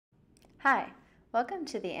Hi, welcome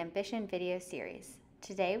to the Ambition video series.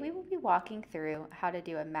 Today we will be walking through how to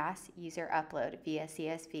do a mass user upload via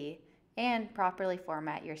CSV and properly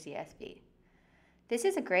format your CSV. This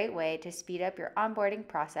is a great way to speed up your onboarding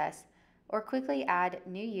process or quickly add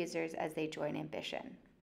new users as they join Ambition.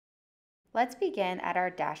 Let's begin at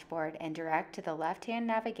our dashboard and direct to the left-hand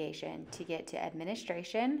navigation to get to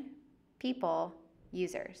Administration, People,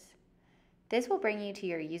 Users. This will bring you to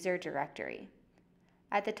your user directory.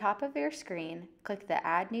 At the top of your screen, click the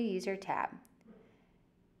Add New User tab.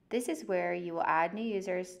 This is where you will add new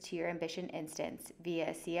users to your Ambition instance via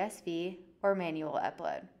CSV or manual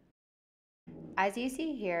upload. As you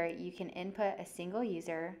see here, you can input a single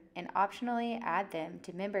user and optionally add them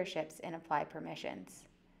to memberships and apply permissions.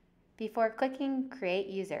 Before clicking Create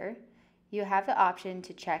User, you have the option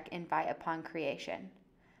to check Invite upon creation.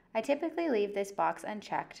 I typically leave this box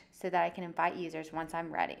unchecked so that I can invite users once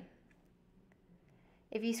I'm ready.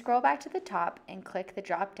 If you scroll back to the top and click the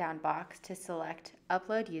drop-down box to select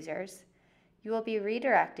Upload Users, you will be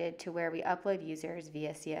redirected to where we upload users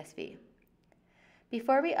via CSV.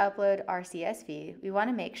 Before we upload our CSV, we want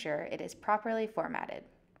to make sure it is properly formatted.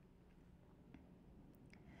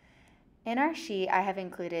 In our sheet, I have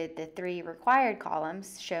included the 3 required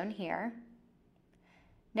columns shown here.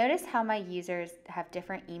 Notice how my users have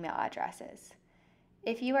different email addresses.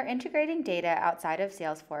 If you are integrating data outside of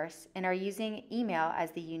Salesforce and are using email as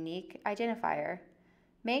the unique identifier,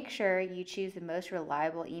 make sure you choose the most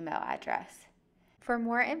reliable email address. For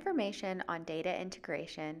more information on data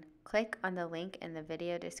integration, click on the link in the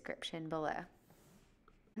video description below.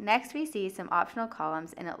 Next, we see some optional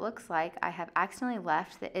columns, and it looks like I have accidentally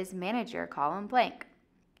left the Is Manager column blank.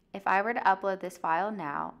 If I were to upload this file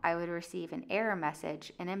now, I would receive an error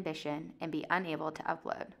message in Ambition and be unable to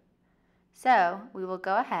upload. So we will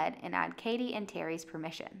go ahead and add Katie and Terry's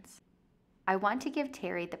permissions. I want to give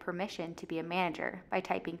Terry the permission to be a manager by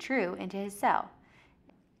typing true into his cell.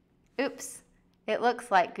 Oops, it looks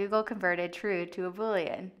like Google converted true to a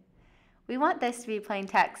Boolean. We want this to be plain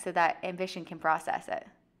text so that Ambition can process it.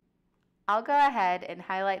 I'll go ahead and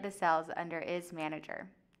highlight the cells under Is Manager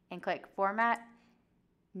and click Format,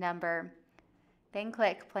 Number, then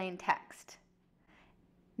click Plain Text.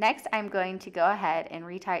 Next, I'm going to go ahead and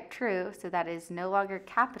retype true so that it is no longer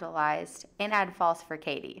capitalized and add false for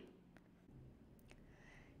Katie.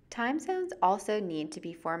 Time zones also need to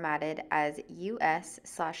be formatted as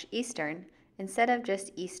US/Eastern instead of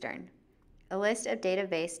just Eastern. A list of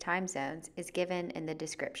database time zones is given in the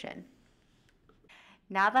description.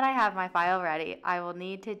 Now that I have my file ready, I will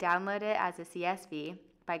need to download it as a CSV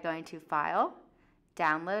by going to File,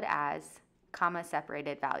 Download As,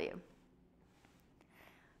 separated value.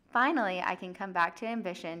 Finally, I can come back to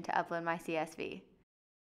Ambition to upload my CSV.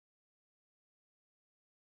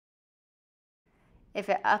 If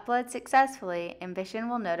it uploads successfully, Ambition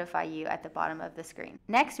will notify you at the bottom of the screen.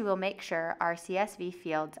 Next, we will make sure our CSV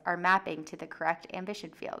fields are mapping to the correct Ambition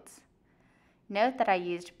fields. Note that I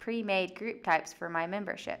used pre-made group types for my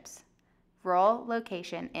memberships. Role,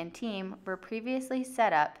 location, and team were previously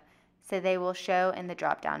set up so they will show in the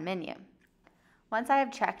drop-down menu. Once I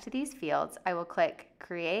have checked these fields, I will click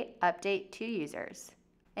Create Update to Users.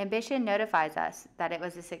 Ambition notifies us that it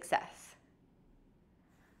was a success.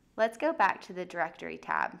 Let's go back to the Directory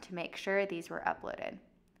tab to make sure these were uploaded.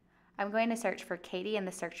 I'm going to search for Katie in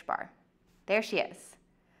the search bar. There she is.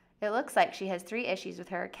 It looks like she has 3 issues with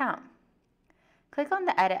her account. Click on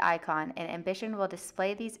the Edit icon and Ambition will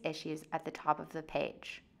display these issues at the top of the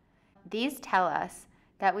page. These tell us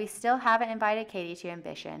that we still haven't invited Katie to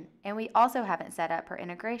Ambition, and we also haven't set up her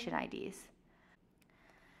integration IDs.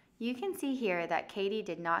 You can see here that Katie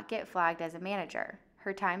did not get flagged as a manager.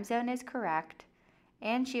 Her time zone is correct,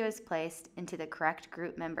 and she was placed into the correct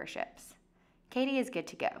group memberships. Katie is good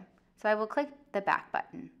to go, so I will click the Back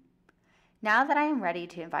button. Now that I am ready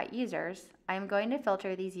to invite users, I am going to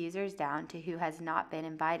filter these users down to who has not been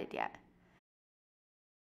invited yet.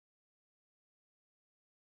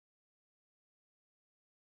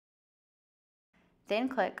 Then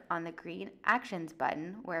click on the green Actions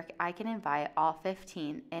button where I can invite all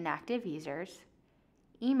 15 inactive users,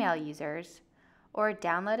 email users, or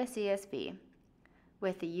download a CSV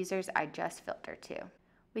with the users I just filtered to.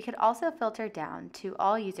 We could also filter down to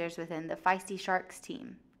all users within the Feisty Sharks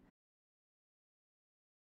team.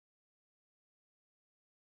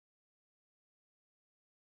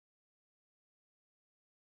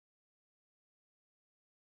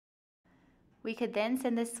 We could then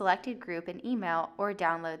send this selected group an email or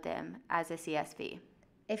download them as a CSV.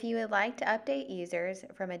 If you would like to update users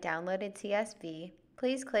from a downloaded CSV,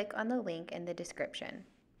 please click on the link in the description.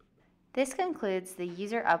 This concludes the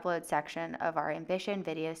user upload section of our Ambition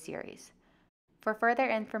video series. For further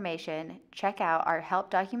information, check out our help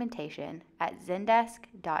documentation at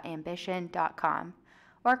zendesk.ambition.com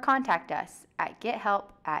or contact us at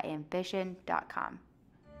gethelp@ambition.com.